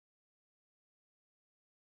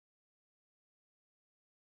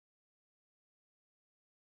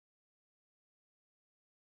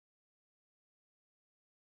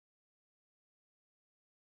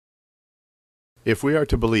If we are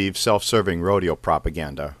to believe self-serving rodeo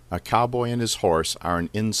propaganda, a cowboy and his horse are an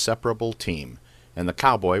inseparable team, and the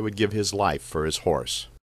cowboy would give his life for his horse.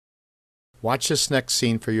 Watch this next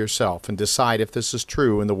scene for yourself and decide if this is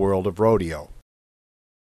true in the world of rodeo.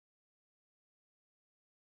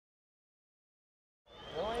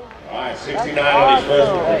 All right, 69 on his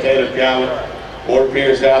first one for Taylor Cowan, Fort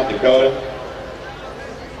Pierce, South Dakota.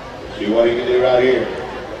 See what he can do right here.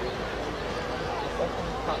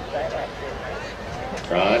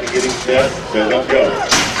 Trying to get him set, so let's go.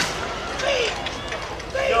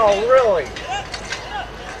 No, really?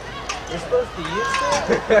 You're supposed to use that?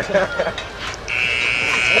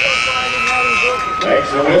 Thanks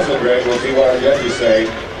for the whistle, Greg. We'll see what our judges say.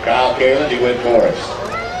 Kyle Kalen, you win for us.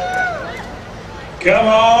 Come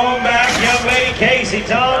on back, young lady Casey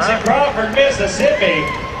Thompson, Crawford, Mississippi.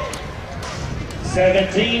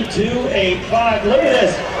 17-2-8-5. Look at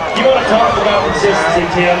this. You want to talk about consistency,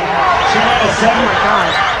 Tim?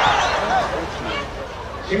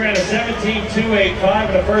 She ran a 17-2-8-5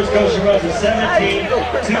 in the first go. She runs a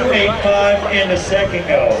 17-2-8-5 in the second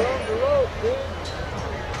go.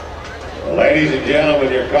 Ladies and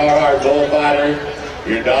gentlemen, your Carhartt Bullfighter,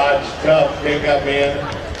 your Dodge Tough pickup in.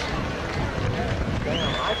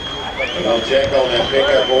 We're going to check on that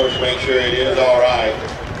pickup horse, make sure it is all right.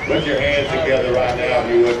 Put your hands together right now,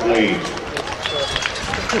 if you would, please.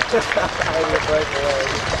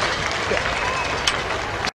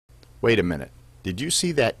 Wait a minute. Did you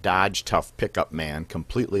see that Dodge Tough pickup man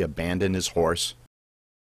completely abandon his horse?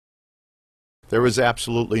 There was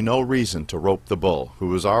absolutely no reason to rope the bull, who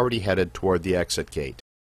was already headed toward the exit gate.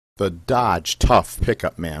 The Dodge Tough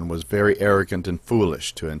pickup man was very arrogant and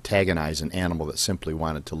foolish to antagonize an animal that simply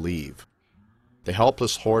wanted to leave. The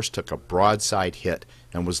helpless horse took a broadside hit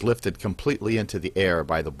and was lifted completely into the air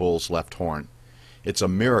by the bull's left horn. It's a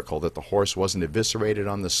miracle that the horse wasn't eviscerated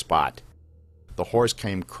on the spot. The horse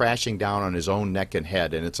came crashing down on his own neck and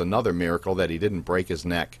head, and it's another miracle that he didn't break his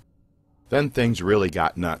neck. Then things really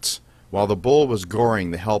got nuts. While the bull was goring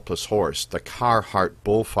the helpless horse, the Carhartt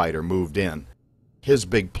bullfighter moved in. His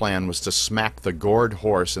big plan was to smack the gored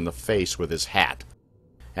horse in the face with his hat.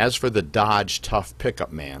 As for the Dodge Tough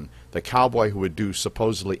pickup man, the cowboy who would do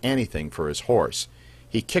supposedly anything for his horse,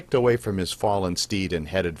 he kicked away from his fallen steed and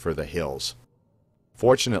headed for the hills.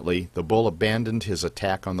 Fortunately, the bull abandoned his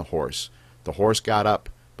attack on the horse. The horse got up,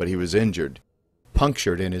 but he was injured,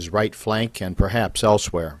 punctured in his right flank and perhaps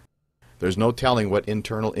elsewhere. There's no telling what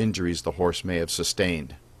internal injuries the horse may have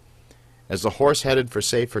sustained. As the horse headed for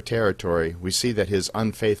safer territory, we see that his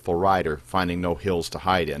unfaithful rider, finding no hills to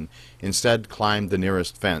hide in, instead climbed the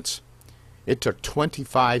nearest fence. It took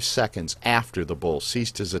 25 seconds after the bull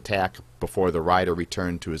ceased his attack before the rider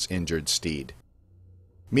returned to his injured steed.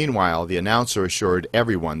 Meanwhile, the announcer assured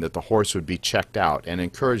everyone that the horse would be checked out and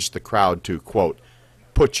encouraged the crowd to, quote,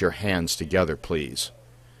 "Put your hands together, please."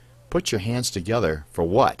 Put your hands together for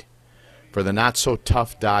what? For the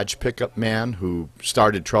not-so-tough Dodge pickup man who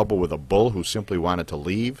started trouble with a bull who simply wanted to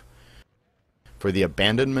leave? For the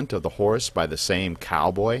abandonment of the horse by the same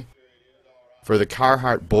cowboy? For the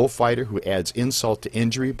Carhartt bullfighter who adds insult to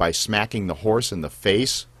injury by smacking the horse in the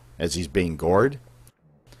face as he's being gored?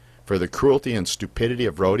 For the cruelty and stupidity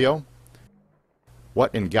of rodeo?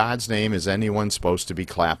 What in God's name is anyone supposed to be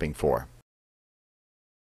clapping for?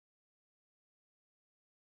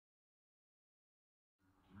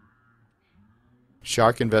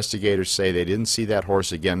 Shark investigators say they didn't see that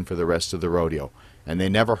horse again for the rest of the rodeo, and they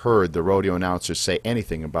never heard the rodeo announcers say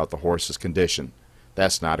anything about the horse's condition.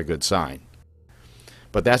 That's not a good sign.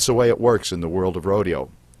 But that's the way it works in the world of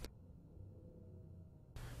rodeo.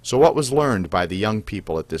 So what was learned by the young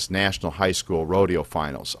people at this National High School Rodeo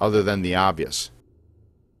Finals, other than the obvious?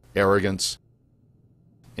 Arrogance,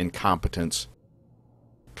 incompetence,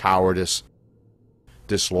 cowardice,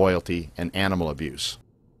 disloyalty, and animal abuse.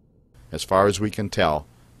 As far as we can tell,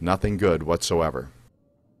 nothing good whatsoever.